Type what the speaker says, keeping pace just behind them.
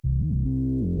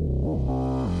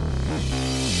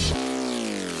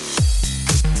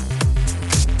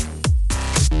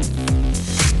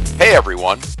Hey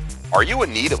everyone, are you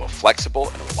in need of a flexible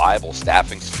and reliable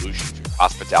staffing solution for your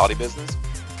hospitality business?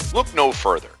 Look no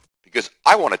further, because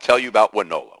I want to tell you about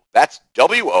Winolo. That's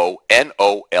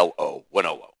W-O-N-O-L-O,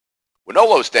 Winolo.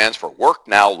 Winolo stands for Work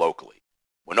Now Locally.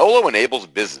 Winolo enables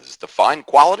businesses to find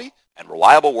quality and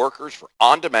reliable workers for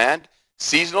on-demand,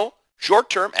 seasonal,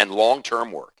 short-term, and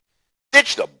long-term work.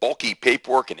 Ditch the bulky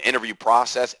paperwork and interview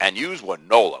process and use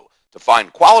Winolo to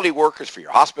find quality workers for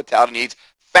your hospitality needs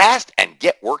fast and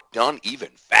get work done even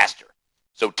faster.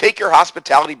 So take your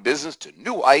hospitality business to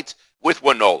new heights with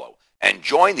Winolo and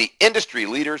join the industry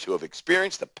leaders who have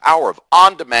experienced the power of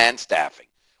on-demand staffing.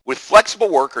 With flexible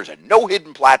workers and no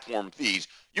hidden platform fees,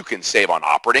 you can save on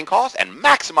operating costs and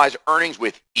maximize earnings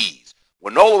with ease.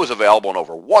 Winolo is available in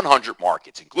over 100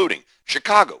 markets, including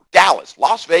Chicago, Dallas,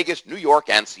 Las Vegas, New York,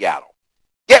 and Seattle.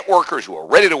 Get workers who are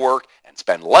ready to work and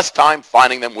spend less time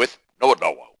finding them with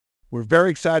Winolo. We're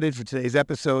very excited for today's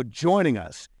episode. Joining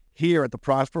us here at the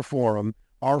Prosper Forum,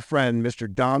 our friend, Mr.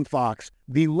 Don Fox,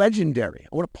 the legendary,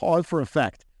 I want to pause for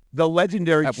effect, the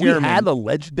legendary chairman. We had a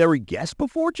legendary guest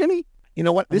before, Jimmy? You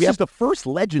know what? This is the first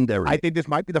legendary. I think this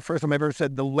might be the first time I've ever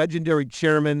said the legendary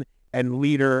chairman and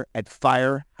leader at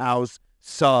Firehouse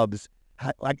Subs.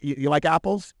 You like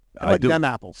apples? I like them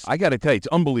apples. I got to tell you, it's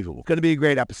unbelievable. Going to be a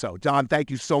great episode. Don,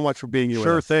 thank you so much for being here with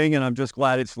us. Sure thing, and I'm just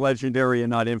glad it's legendary and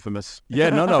not infamous. Yeah,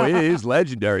 no, it is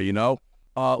legendary, you know.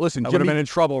 Listen, I would Jimmy, have been in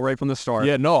trouble right from the start.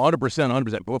 Yeah, no, 100%,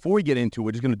 100%. But before we get into it,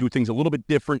 we're just going to do things a little bit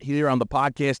different here on the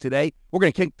podcast today. We're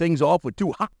going to kick things off with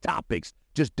two hot topics.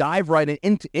 Just dive right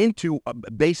into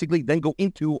basically, then go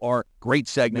into our great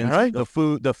segments, right. the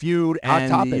feud, Hot and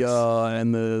topics.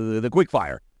 the quick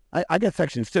fire. I got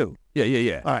sections too.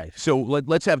 Yeah. All right. So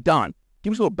let's have Don.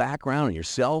 Give us a little background on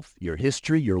yourself, your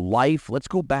history, your life. Let's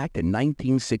go back to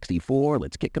 1964.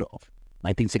 Let's kick it off.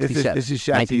 1967. This is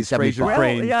Shatsy's Fraser 1975.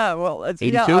 Crane. Well,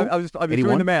 82? I was doing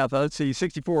 81? the math. Let's see,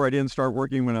 64, I didn't start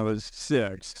working when I was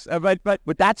 6.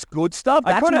 But that's good stuff.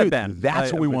 I That's could what have we- been.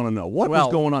 That's what we want to know. What well,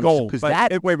 was going on? gold. Because But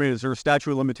that wait a minute, is there a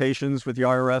statute of limitations with the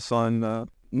IRS on... no,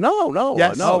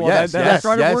 Yes. no, Oh, well, yes, that yes,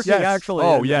 started yes, working, yes. actually,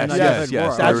 Oh, and yes, I yes, did yes.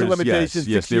 work. Statute of There is- limitations,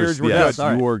 yes, 6 years, we're yes, good. All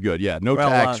right. you were good. Yeah, no Well,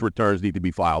 tax returns need to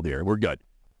be filed here. We're good.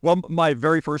 Well, my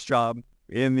very first job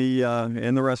in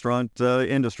the restaurant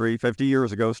industry 50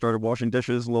 years ago, started washing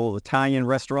dishes, a little Italian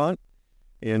restaurant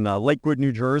in Lakewood,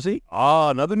 New Jersey. Oh,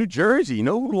 another New Jersey. You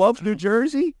know who loves New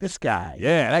Jersey? This guy.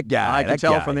 Yeah, that guy. I can that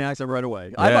tell guy. from the accent right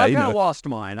away. Yeah, I've you kind know. of lost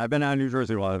mine. I've been out of New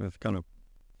Jersey a lot. I've kind of.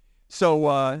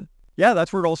 So, yeah,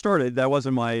 that's where it all started. That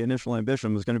wasn't my initial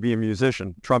ambition, was going to be a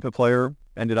musician, trumpet player.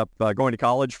 Ended up going to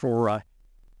college for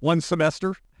 1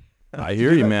 semester. I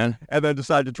hear you, man. And then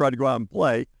decided to try to go out and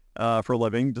play for a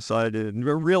living.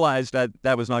 Realized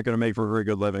that was not going to make for a very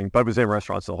good living, but was in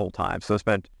restaurants the whole time. So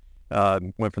I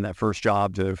went from that first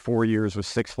job to 4 years with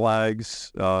Six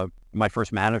Flags. My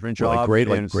first management job. Great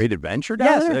adventure down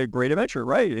Yes, there? a great adventure,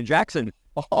 right, in Jackson.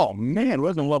 Oh, man,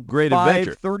 wasn't love Great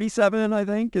Adventure. 537, I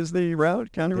think, is the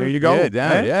route. Kind of. There you go.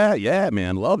 Yeah, yeah,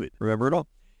 man, love it. Remember it all.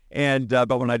 And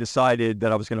but when I decided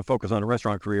that I was going to focus on a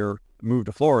restaurant career, moved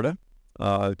to Florida,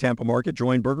 Tampa market,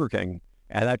 joined Burger King,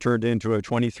 and that turned into a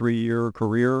 23-year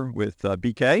career with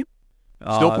BK.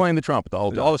 Still playing the trumpet the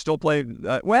whole time. Oh, still playing.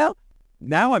 Well,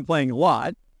 now I'm playing a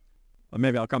lot.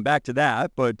 Maybe I'll come back to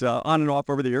that, but on and off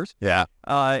over the years. Yeah.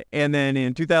 And then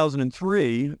in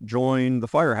 2003, joined the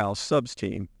Firehouse Subs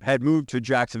team. Had moved to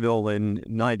Jacksonville in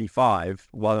 '95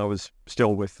 while I was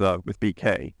still with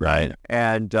BK. Right.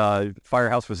 And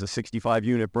Firehouse was a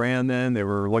 65-unit brand then. They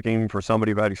were looking for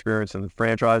somebody who had experience in the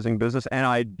franchising business.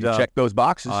 And You check those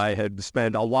boxes. I had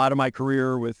spent a lot of my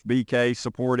career with BK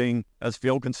supporting as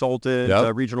field consultant,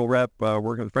 Yep. regional rep,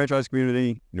 working with the franchise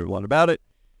community, knew a lot about it.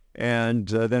 And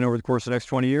then over the course of the next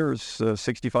 20 years,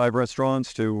 65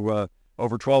 restaurants to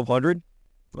over 1,200.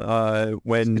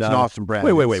 When It's an awesome brand.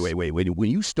 Wait. When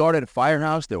you started at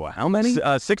Firehouse, there were how many?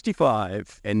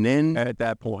 65 And then at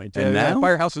that point. And now?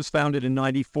 Firehouse was founded in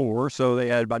 '94, so they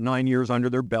had about 9 years under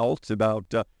their belt.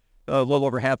 About a little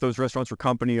over half those restaurants were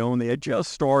company-owned. They had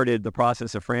just started the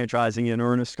process of franchising in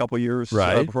earnest a couple of years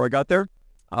before I got there.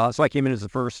 So I came in as the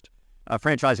first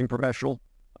franchising professional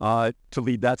to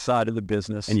lead that side of the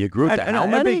business. And you grew it to how A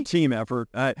many? big team effort.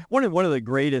 One of the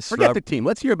greatest. Forget the team.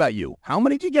 Let's hear about you. How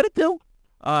many did you get it to?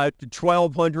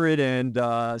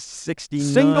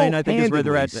 1,269, I think is where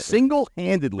they're at.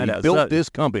 Single-handedly I know, built so- this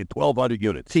company, 1,200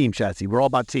 units. Team, Shatsy. We're all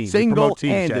about teams. We promote teams,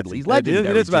 Single-handedly. Shatsy. He's legendary.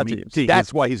 It is about Jimmy. teams.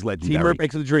 That's why he's legendary. Teamwork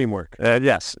makes the dream work.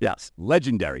 Yes.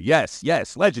 Legendary. Yes,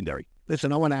 legendary.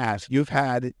 Listen, I want to ask. You've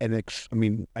had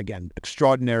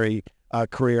extraordinary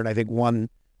career, and I think one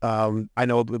I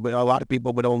know a lot of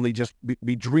people would only just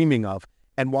be dreaming of.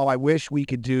 And while I wish we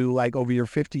could do, like, over your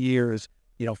 50 years,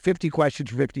 50 questions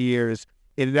for 50 years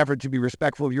in an effort to be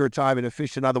respectful of your time and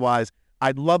efficient otherwise.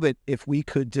 I'd love it if we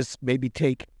could just maybe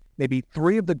take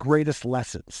 3 of the greatest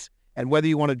lessons, and whether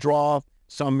you want to draw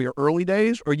some of your early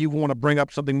days or you want to bring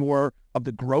up something more of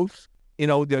the growth,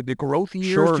 the growth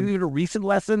years, Sure. to a recent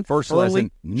lesson. First early,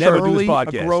 lesson, never do this early,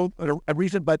 podcast. A growth, a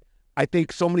recent, but I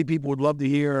think so many people would love to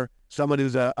hear someone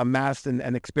who's amassed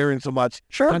and experienced so much.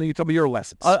 Sure. Kind of some of your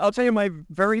lessons. I'll tell you, my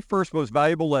very first, most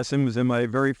valuable lesson was in my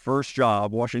very first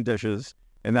job, washing dishes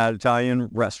in that Italian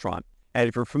restaurant. And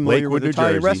if you're familiar Lakewood, with New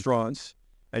Italian Jersey. restaurants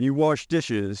and you wash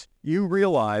dishes, you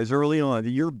realize early on that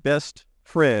your best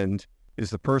friend is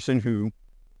the person who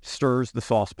stirs the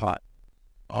sauce pot.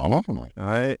 Oh, All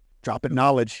right? Dropping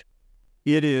knowledge.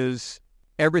 It is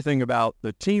everything about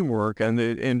the teamwork and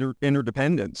the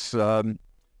interdependence, in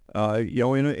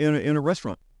a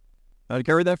restaurant. To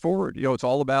carry that forward, it's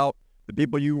all about the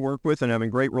people you work with and having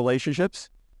great relationships.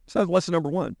 So that's lesson number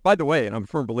 1. By the way, and I'm a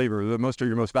firm believer that most of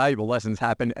your most valuable lessons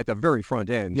happen at the very front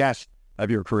end Yes. of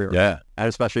your career. yeah. And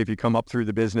especially if you come up through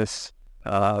the business,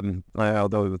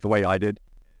 the way I did.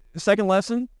 The second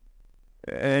lesson,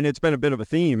 and it's been a bit of a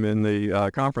theme in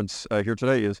the conference here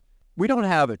today, is we don't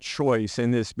have a choice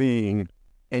in this being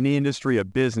an industry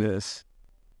of business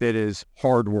that is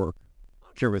hard work.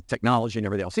 Here with technology and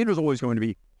everything else, there's always going to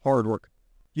be hard work.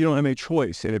 You don't have any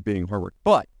choice in it being hard work,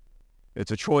 but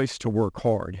it's a choice to work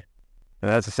hard.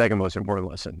 And that's the second most important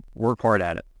lesson. Work hard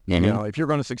at it. Mhm. If you're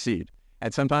going to succeed.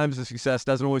 And sometimes the success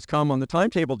doesn't always come on the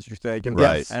timetable that you're thinking.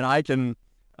 Right. And I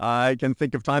can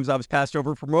think of times I was passed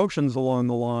over promotions along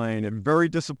the line and very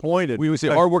disappointed. We would say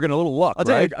hard work and a little luck, I'll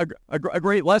tell right? you a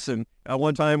great lesson.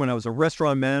 One time when I was a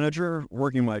restaurant manager,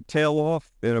 working my tail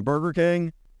off in a Burger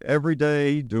King every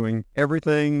day, doing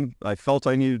everything I felt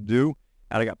I needed to do,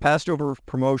 and I got passed over for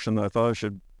promotion that I thought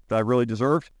that I really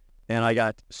deserved, and I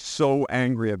got so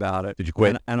angry about it. Did you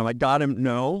quit? And I got him,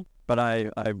 no, but I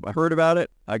heard about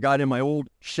it. I got in my old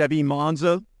Chevy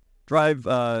Monza,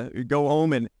 go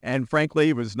home, and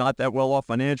frankly, was not that well off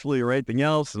financially or anything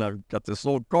else, and I've got this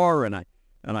old car, and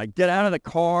I get out of the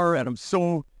car, and I'm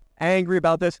so angry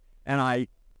about this, and I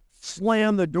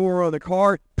slam the door of the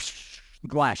car,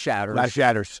 glass shatters. Glass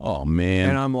shatters. Oh, man.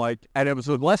 And I'm like, and it was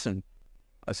a lesson.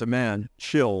 I said, man,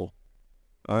 chill.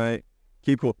 All right.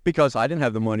 Keep cool. Because I didn't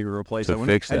have the money to replace To that one.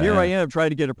 fix And that, here yeah. I am trying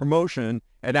to get a promotion.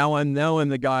 And now I'm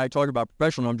the guy talking about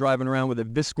professional. I'm driving around with a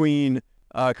visqueen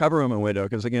cover on my window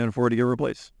because I can't afford to get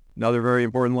replaced. Another very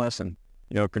important lesson.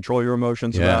 Control your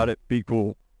emotions Yeah. about it. Be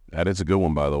cool. That is a good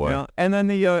one, by the way. Yeah. And then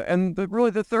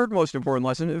the third most important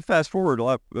lesson, fast forward a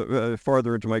lot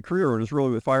farther into my career, and it's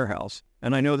really with Firehouse.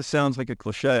 And I know this sounds like a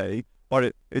cliche,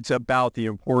 but it's about the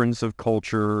importance of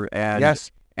culture and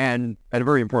Yes. and a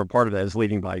very important part of that is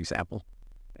leading by example.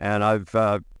 And I've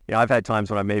had times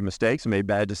when I made mistakes and made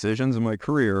bad decisions in my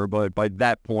career, but by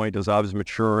that point, as I was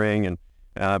maturing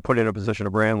and put in a position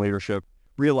of brand leadership,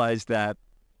 realized that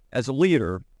as a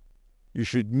leader, you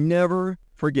should never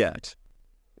forget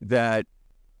that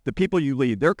the people you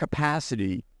lead, their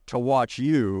capacity to watch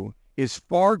you is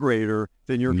far greater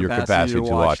than your capacity to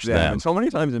watch them. And so many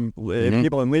times in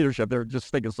people in leadership, they're just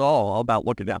think it's all about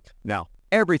looking down. Now,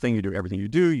 everything you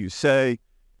do, you say,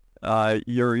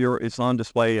 it's on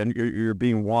display, and you're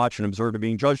being watched and observed and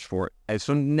being judged for it. And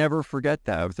so never forget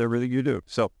that with everything you do.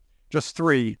 So just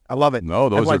 3. I love it. No,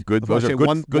 those are good. Those are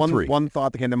good 3. One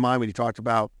thought that came to mind when you talked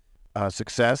about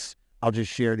success, I'll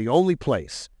just share the only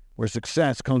place where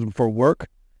success comes before work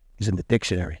is in the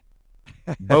dictionary.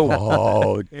 Boom.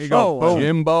 Oh, There you go. Boom.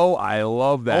 Jimbo, I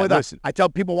love that. Only that. Listen, I tell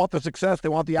people want the success, they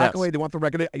want the accolade, they want the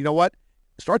recognition. You know what?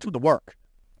 It starts with the work.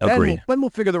 agreed. Then we'll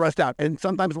figure the rest out. And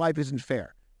sometimes life isn't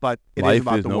fair, but it is Life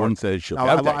about is, the no work. one says should. No,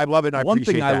 I love it. And I One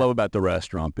appreciate thing I that. love about the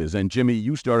restaurant is, and Jimmy,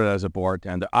 you started as a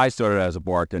bartender. I started as a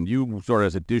bartender. You started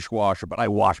as a dishwasher, but I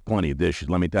wash plenty of dishes.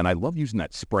 Let me tell you, I love using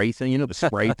that spray thing. You know, the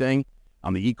spray thing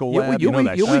on the Ecolab. You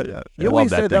that always shit?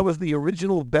 said thing. that was the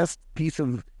original best piece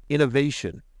of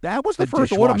innovation. That was the the first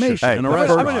dishwasher. automation Hey, in a the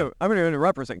first- restaurant. I'm going to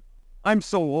interrupt for a second. I'm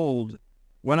so old.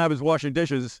 When I was washing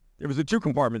dishes, it was a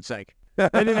 2-compartment sink. They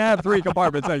didn't have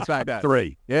 3-compartment sinks back then.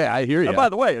 3. Yeah, I hear you. And by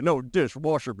the way, no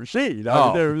dishwasher machine.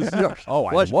 Oh. There was, I love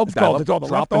that. I love It's all the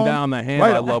dropping left down the hand.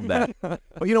 Right. I love that. But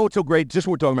you know what's so great? Just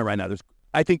what we're talking about right now.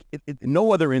 I think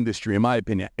no other industry, in my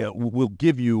opinion, will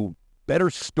give you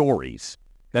better stories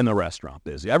than the restaurant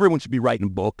business. Everyone should be writing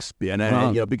books,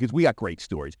 because we got great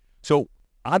stories. So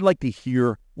I'd like to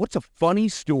hear what's a funny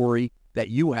story that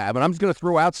you have, and I'm just going to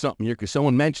throw out something here because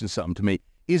someone mentioned something to me.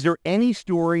 Is there any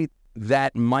story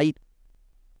that might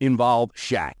involve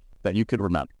Shaq that you could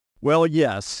remember? well,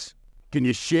 yes. Can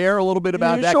you share a little bit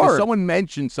about that? Sure. 'Cause someone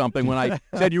mentioned something when I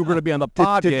said you were going to be on the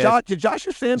podcast. Did Josh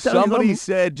or Sam tell you Somebody something?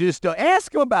 said just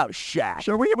ask him about Shaq.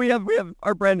 Sure, we have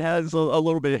our brand has a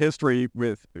little bit of history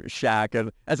with Shaq,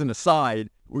 and as an aside,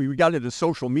 we got into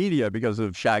social media because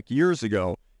of Shaq years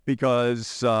ago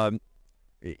because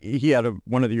he had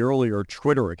one of the earlier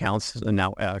Twitter accounts, and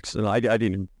now X, and I didn't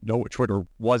even know what Twitter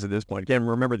was at this point. I can't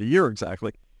remember the year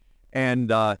exactly,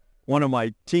 and one of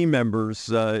my team members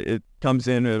it comes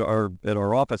in at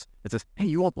our office and says, "Hey,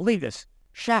 you won't believe this.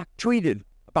 Shaq tweeted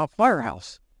about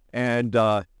Firehouse." And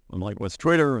I'm like, "What's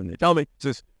Twitter?" And they tell me.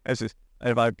 It says,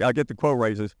 if I get the quote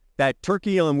right, it says, "That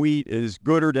turkey on wheat is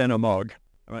gooder than a mug."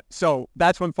 All right. So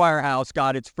that's when Firehouse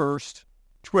got its first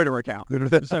Twitter account.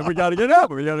 So we got to get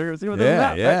up. We got to see what they're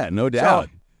about. Yeah, no doubt.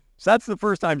 So that's the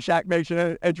first time Shaq makes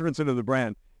an entrance into the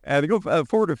brand. And they go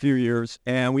forward a few years,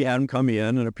 and we had him come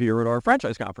in and appear at our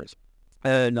franchise conference.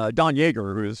 And Don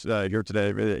Yeager, who's here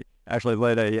today, actually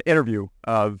led an interview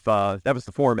of, that was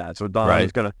the format. So Don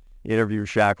was going to interview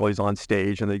Shaq while he's on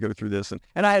stage, and they go through this. And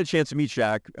I had a chance to meet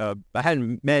Shaq. I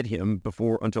hadn't met him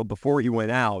until before he went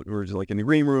out. We were just like in the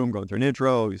green room, going through an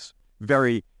intro. He's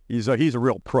a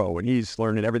real pro, and he's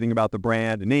learning everything about the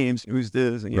brand and names, who's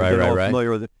this, and familiar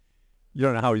with it. You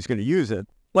don't know how he's going to use it.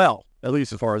 Well, at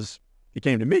least as far as it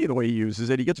came to me, the way he uses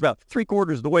it, he gets about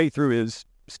 3/4 of the way through his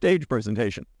stage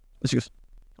presentation. He goes,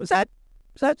 was that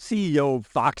CEO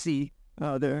Foxy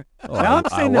there? Oh, now I'm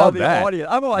sitting out in the audience.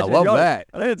 I'm watching. I love that.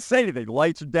 And I didn't say anything. The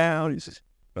lights are down. He says,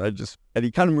 and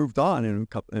he kind of moved on, and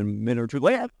a minute or two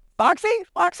later, Foxy,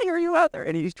 are you out there?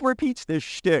 And he repeats this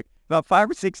shtick about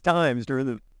 5 or 6 times during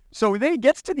the. So then he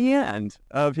gets to the end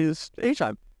of his stage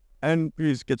time, and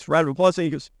he gets round of applause, and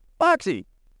he goes, "Foxy, you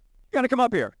got to come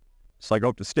up here." So I go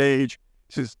up to stage.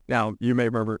 He says, now, you may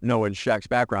know in Shaq's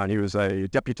background, he was a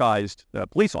deputized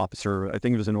police officer. I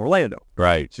think he was in Orlando.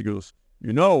 Right. So he goes,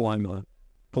 I'm a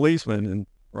policeman in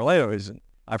Orlando.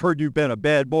 I've heard you've been a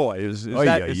bad boy. Is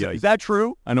that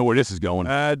true? I know where this is going.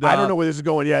 And, I don't know where this is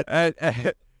going yet. And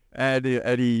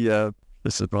he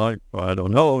said, well, I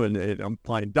don't know, and I'm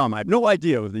playing dumb. I have no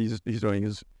idea what he's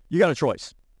doing. You got a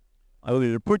choice. I'll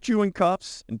either put you in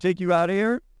cuffs and take you out of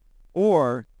here,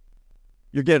 or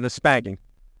you're getting a spanking.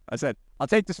 I said, I'll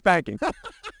take the spanking.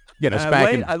 Get a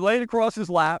spanking. I laid across his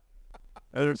lap,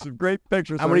 and there's some great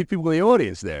pictures. How many people in the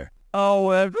audience there?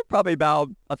 Oh, probably about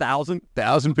 1,000.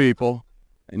 1,000 people,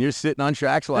 and you're sitting on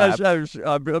Shaq's lap.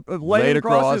 Laid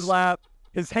across his lap.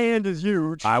 His hand is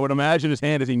huge. I would imagine his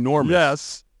hand is enormous.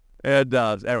 Yes. And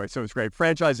anyway, so it's great.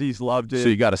 Franchisees loved it. So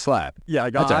you got a slap. Yeah, I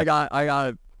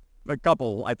got a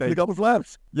couple, I think. A couple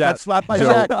slaps. Yeah. Got slapped by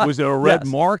Shaq. Was there a red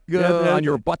mark on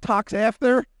your buttocks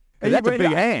after? That's a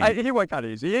big hand. He went kind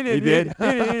of easy. He did? He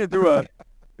didn't do a,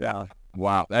 yeah.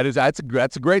 Wow, that's a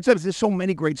great stuff. There's so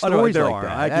many great stories like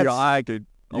that. I could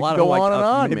a lot of go on and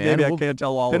on, man. Maybe I can't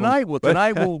tell all tonight. of them.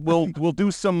 Tonight we'll do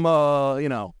some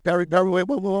Perry,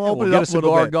 we'll open it get up a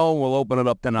cigar going. We'll open it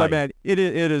up tonight. But man, it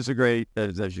is a great,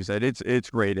 as you said, it's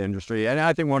great industry, and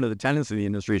I think one of the tenets of the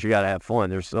industry is you got to have fun.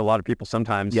 There's a lot of people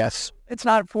sometimes. Yes, it's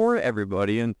not for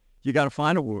everybody, and you got to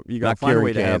find a way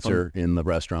to have cancer in the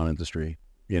restaurant industry.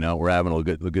 We're having a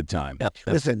good time. Yep.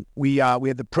 Listen, we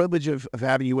had the privilege of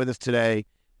having you with us today.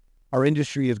 Our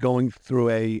industry is going through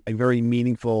a very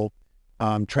meaningful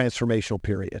transformational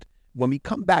period. When we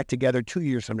come back together 2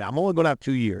 years from now, I'm only going to have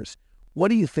 2 years. What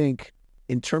do you think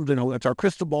in terms of, it's our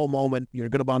crystal ball moment. You're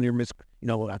going to be on your Miss,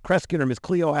 Kreskin or Miss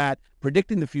Cleo hat,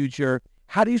 predicting the future.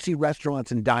 How do you see restaurants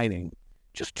and dining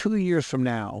just 2 years from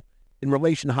now in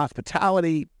relation to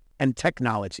hospitality and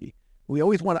technology? We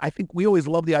always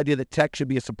love the idea that tech should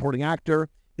be a supporting actor.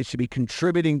 It should be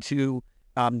contributing to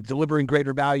delivering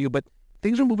greater value, but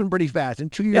things are moving pretty fast. In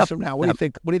 2 years from now, what do you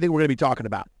think we're going to be talking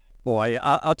about? Boy,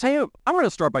 I'll tell you, I'm going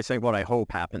to start by saying what I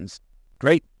hope happens.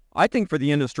 Great. I think for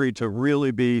the industry to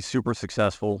really be super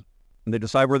successful, and they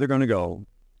decide where they're going to go,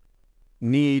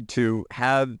 need to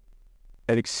have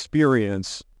an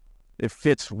experience that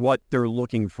fits what they're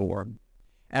looking for.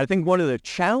 And I think one of the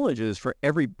challenges for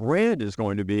every brand is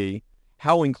going to be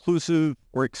how inclusive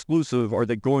or exclusive are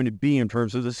they going to be in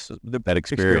terms of that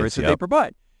experience that they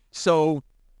provide. So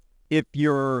if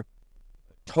you're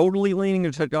totally leaning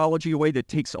the technology away that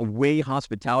takes away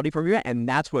hospitality from you, and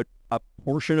that's what a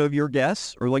portion of your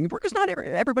guests are looking for, because not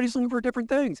everybody's looking for different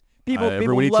things.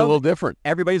 Everyone eats a little different.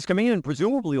 Everybody's coming in and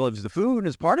presumably loves the food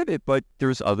as part of it, but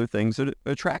there's other things that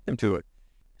attract them to it.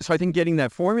 So I think getting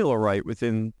that formula right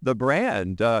within the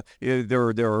brand,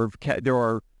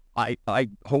 I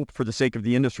hope for the sake of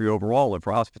the industry overall and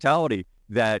for hospitality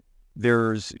that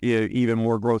there's even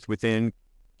more growth within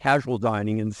casual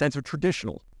dining in the sense of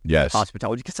traditional Yes.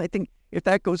 hospitality, because I think if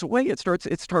that goes away, it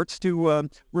starts to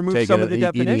remove Taking some of the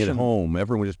eating definition. at home.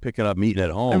 Everyone just picking up meat at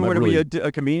home. And we're That going really- to be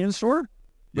a convenience store,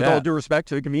 with Yeah. all due respect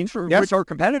to the convenience store, Yes. which are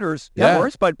competitors, Yeah. of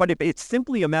course. But if it's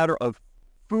simply a matter of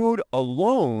food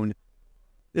alone,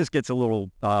 this gets a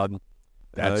little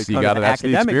That's kind of that's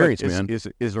the academic, but experience,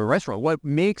 man. Is a restaurant. What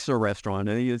makes a restaurant?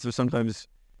 And there's sometimes,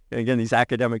 again, these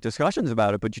academic discussions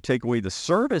about it, but you take away the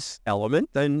service element,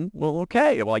 then, well,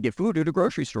 okay. Well, I get food at a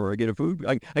grocery store. I get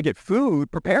I get food,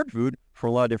 prepared food, from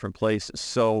a lot of different places.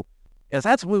 So, yes,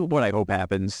 that's what I hope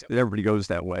happens. That everybody goes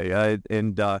that way.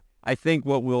 I think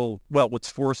what's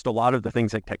forced a lot of the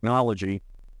things like technology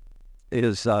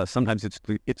is sometimes it's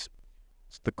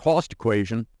the cost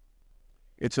equation.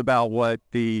 It's about what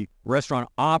the restaurant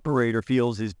operator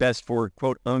feels is best for,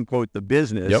 quote unquote, the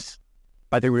business. Yep.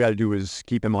 I think we got to do is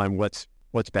keep in mind what's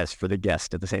best for the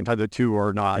guest. At the same time, the two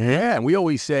are not. Yeah, and we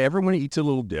always say everyone eats a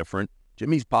little different.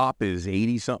 Jimmy's pop is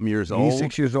 80-something years old.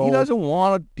 86 years old. He doesn't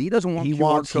want He QR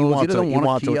wants codes. He doesn't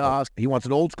want a a kiosk. he wants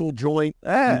an old school joint.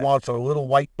 Yeah. He wants a little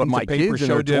white But piece my of paper kids in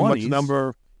their showed him what's 20s.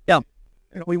 number. Yeah.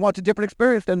 He wants a different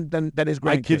experience than his grandkids.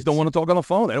 My kids don't want to talk on the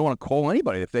phone. They don't want to call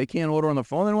anybody. If they can't order on the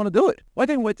phone, they don't want to do it. Well, I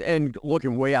think and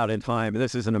looking way out in time, and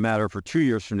this isn't a matter for 2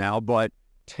 years from now, but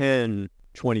 10,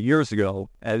 20 years ago,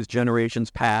 as generations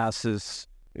pass, as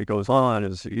it goes on,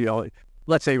 as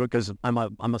let's say, because I'm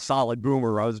a solid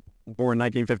boomer. I was born in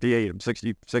 1958. I'm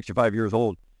 65 years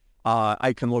old.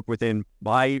 I can look within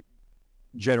my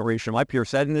generation, my peer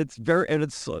set, and it's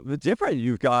different.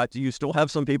 You still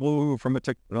have some people who, from a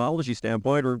technology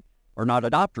standpoint, are not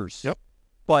adopters. Yep.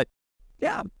 But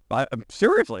yeah,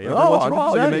 seriously, every Oh, once in a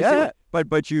while you 100%, may see yeah. it.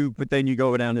 But then you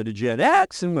go down to the Gen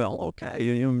X, and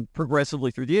okay,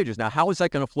 progressively through the ages. Now, how is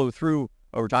that going to flow through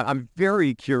over time? I'm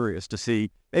very curious to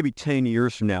see, maybe 10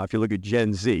 years from now, if you look at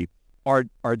Gen Z,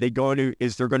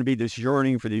 is there going to be this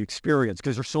yearning for the experience?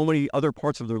 Because there's so many other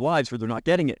parts of their lives where they're not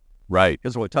getting it Right.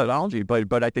 because of technology,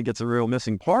 but I think it's a real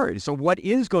missing part. So what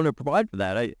is going to provide for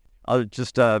that?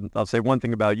 I'll say one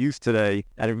thing about youth today,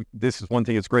 and this is one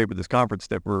thing that's great with this conference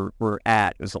that we're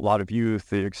at. There's a lot of youth,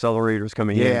 the accelerators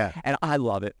coming in, and I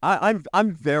love it.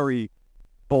 I'm very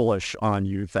bullish on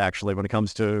youth, actually, when it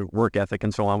comes to work ethic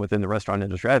and so on within the restaurant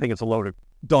industry. I think it's a load of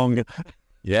dung,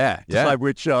 Yeah. decide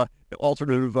which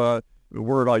alternative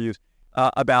word I'll use,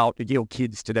 about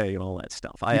kids today and all that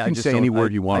stuff. You I can just say don't- any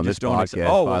word I you want on this just don't accept- podcast,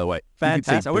 Oh, by the way.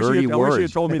 fantastic! I You can say wish you dirty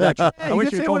had told me that. I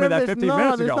wish you had told me that 15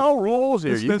 minutes There's ago. no rules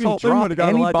here. This- You this can whole thing drop would've gone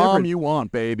a any lot bomb different. you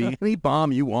want, baby. Any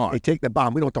bomb you Hey, want. take the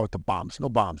bomb. We don't talk to bombs. No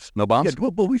bombs. No bombs? Yeah,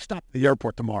 we stop at the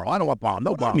airport tomorrow. I don't want bomb.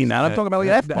 No I bombs. mean that. I'm talking about like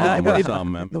F-bomb or If-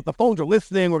 something. Man. The phones are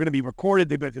listening. We're going to be recorded.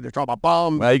 They're talking about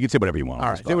bombs. Well, you can say whatever you want. All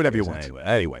on right, this say whatever you podcast.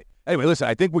 want. Anyway, listen,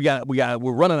 I think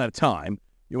we're running out of time.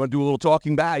 You want to do a little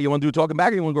talking back? You want to do talking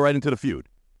back, or you want to go right into the feud?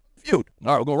 Feud.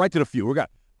 All right, we'll go right to the feud.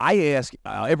 I ask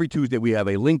every Tuesday we have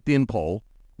a LinkedIn poll.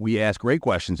 We ask great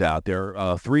questions out there.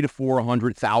 300,000 to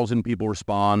 400,000 people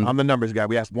respond. I'm the numbers guy.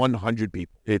 We asked 100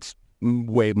 people. It's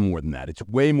way more than that. It's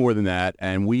way more than that.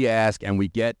 And we ask, and we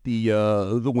get the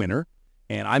winner.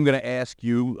 And I'm going to ask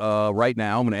you right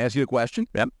now. I'm going to ask you the question.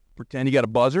 Yep. Pretend you got a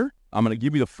buzzer. I'm going to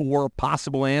give you the 4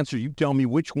 possible answers. You tell me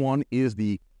which one is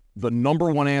the number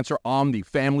one answer on the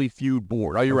Family Feud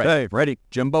board. Are you ready? Okay, ready.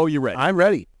 Jimbo, you ready? I'm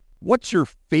ready. What's your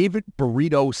favorite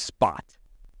burrito spot?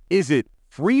 Is it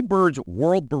Freebird's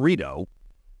World Burrito,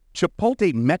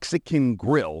 Chipotle Mexican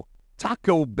Grill,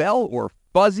 Taco Bell, or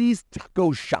Fuzzy's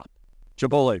Taco Shop?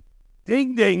 Chipotle.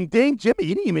 Ding, ding, ding. Jimmy,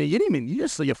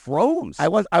 you froze. I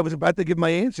was about to give my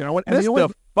answer. And you know Mr.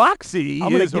 what? Foxy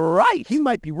I'm gonna is give- right. He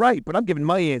might be right, but I'm giving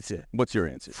my answer. What's your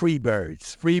answer?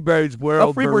 Freebirds. Freebirds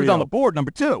World Freebird's Burrito. on the board,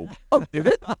 number 2. Oh, is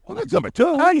it? Well, that's number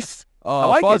 2. Nice. I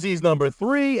like it. Fuzzy's number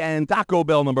 3 and Taco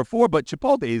Bell number 4, but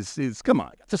Chipotle is come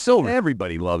on. It's a silver.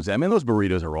 Everybody loves that. Man, those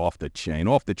burritos are off the chain,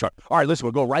 off the chart. All right, listen,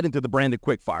 we'll go right into the branded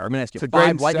quickfire. I'm going to ask you It's a 5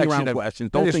 great lightning section round of- questions.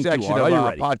 Don't greatest think too section hard. of, Are you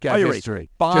ready? podcast Are you ready? history.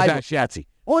 5. Just ask Shatsy.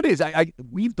 Well, it is.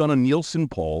 We've done a Nielsen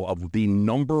poll of the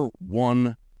number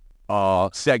one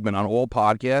segment on all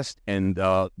podcasts, and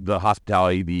the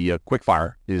hospitality, the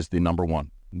quickfire is the number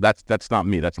one. That's not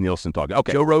me. That's Nielsen talking.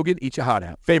 Okay. Joe Rogan, eat your heart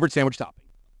out. Favorite sandwich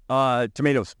topping?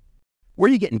 Tomatoes. Where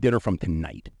are you getting dinner from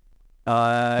tonight?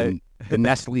 The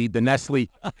Nestle I'm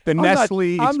not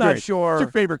experience. sure. What's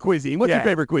your favorite cuisine? What's your Yeah.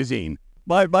 favorite cuisine?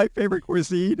 My favorite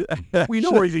cuisine. We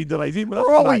know where he's eating tonight. He's eating with us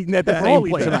We're all tonight. eating at the We're same all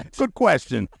eating place. tonight. Good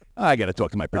question. I got to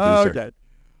talk to my producer. Okay.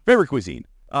 Favorite cuisine?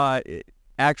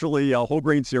 Actually, whole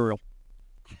grain cereal.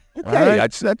 Okay,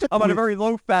 that's I'm on a very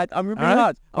low fat. I'm gonna be All right.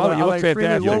 honest. Oh, I'm you on look an extremely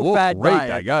fantastic. You low look fat great.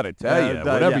 diet. I got to tell you,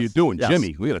 whatever yes, you're doing, yes.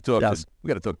 Jimmy, we got to talk. Yes. We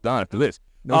got to talk Don after this.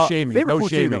 No shaming. Favorite No food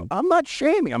city in the- shaming. I'm not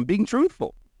shaming. I'm being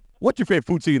truthful. What's your favorite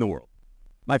food city in the world?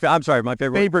 I'm sorry, my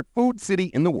favorite food city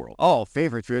in the world. Oh,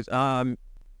 favorite foods.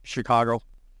 Chicago.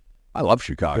 I love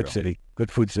Chicago. Good city.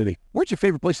 Good food city. Where's your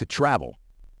favorite place to travel?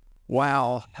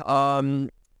 Wow.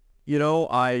 You know,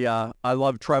 I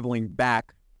love traveling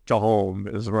back to home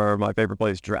is where my favorite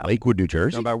place to travel. Lakewood, New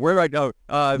Jersey? No matter where I go.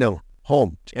 No,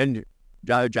 home. In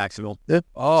Jacksonville.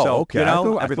 Oh, So, okay. you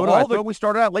know, I with thought we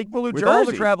started at Lakeville, New With Jersey. all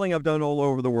the traveling I've done all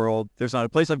over the world, there's not a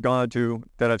place I've gone to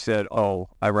that I've said, oh,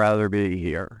 I'd rather be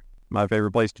here. My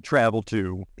favorite place to travel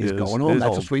to Is going home.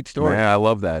 That's a sweet story. Man, I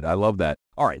love that. I love that.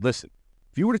 All right, listen.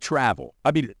 If you were to travel,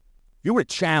 if you were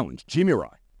to challenge Jimmy or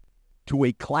I to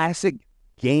a classic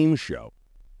game show,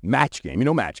 match game, you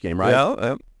know match game, right?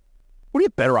 Yeah. What are you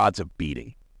better odds of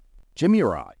beating? Jimmy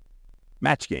or I?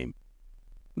 Match game.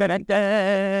 Is that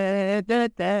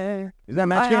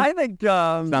match game? I think It's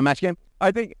not a match game?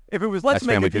 I think if it was Let's That's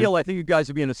Make Family a Feud. Deal, I think you guys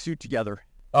would be in a suit together.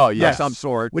 Oh, Of some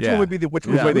sort. Which Yeah. one would be the which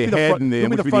Which one way would be the the head front? and the- Who'd be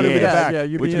which the would front be or the the ass? back? Yeah,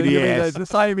 you'd Which be would be the ass? the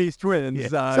Siamese twins.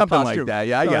 Something like costume. that.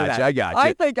 Yeah, I Something got like you. I that. got you.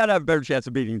 I think I'd have a better chance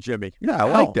of beating Jimmy. Yeah, I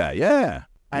like that. Yeah.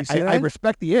 I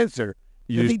respect the answer.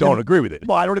 You just don't agree with it.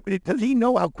 Well, I don't. Does he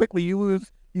know how quickly you lose?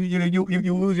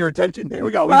 You lose your attention. There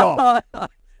we go. We go.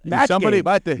 Match Somebody game.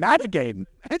 about the Match game.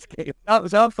 Match game.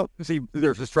 See,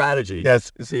 there's a strategy.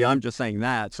 Yes. See, I'm just saying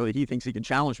that so that he thinks he can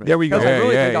challenge me. There we go. Because I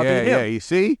really think I'll beat him. You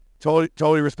see?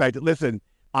 Totally respect it. Listen,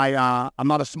 I'm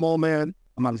not a small man.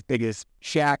 I'm not as big as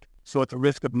Shaq. So at the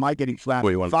risk of Mike getting slapped,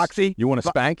 Wait, you want Foxy. You want to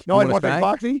spank? No, I you want to say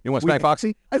Foxy. You want to spank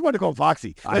Foxy? I just want to call him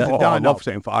Foxy. I Listen, Don, love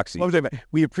saying Foxy.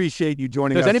 we appreciate you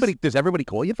joining us. Does everybody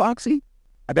call you Foxy?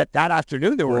 I bet that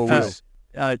afternoon there were a few.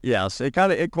 Yes, it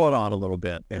caught on a little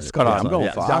bit. It's caught on. I'm going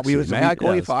Yes. Foxy. May I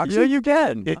call you Foxy? Yeah, you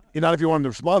can. Not if you want him to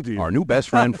respond to you. Our new best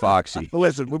friend, Foxy. But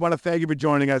listen, we want to thank you for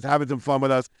joining us, having some fun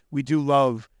with us. We do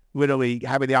love literally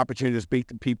having the opportunity to speak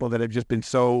to people that have just been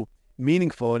so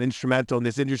meaningful and instrumental in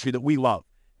this industry that we love.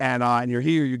 And you're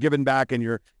here, you're giving back, and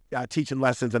you're teaching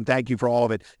lessons, and thank you for all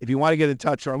of it. If you want to get in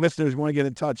touch, our listeners want to get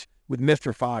in touch with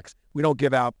Mr. Fox, we don't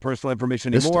give out personal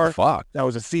information anymore. Mr. Fox. That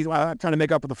was a season. Well, I'm trying to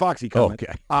make up for the Foxy comment.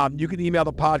 Okay. You can email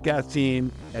the podcast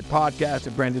team at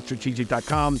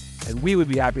podcast@brandonstrategic.com, and we would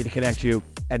be happy to connect you.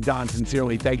 And Don,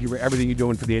 sincerely, thank you for everything you're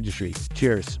doing for the industry.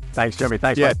 Cheers. Thanks, Jimmy.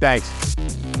 Thanks. Yeah, Mike. thanks.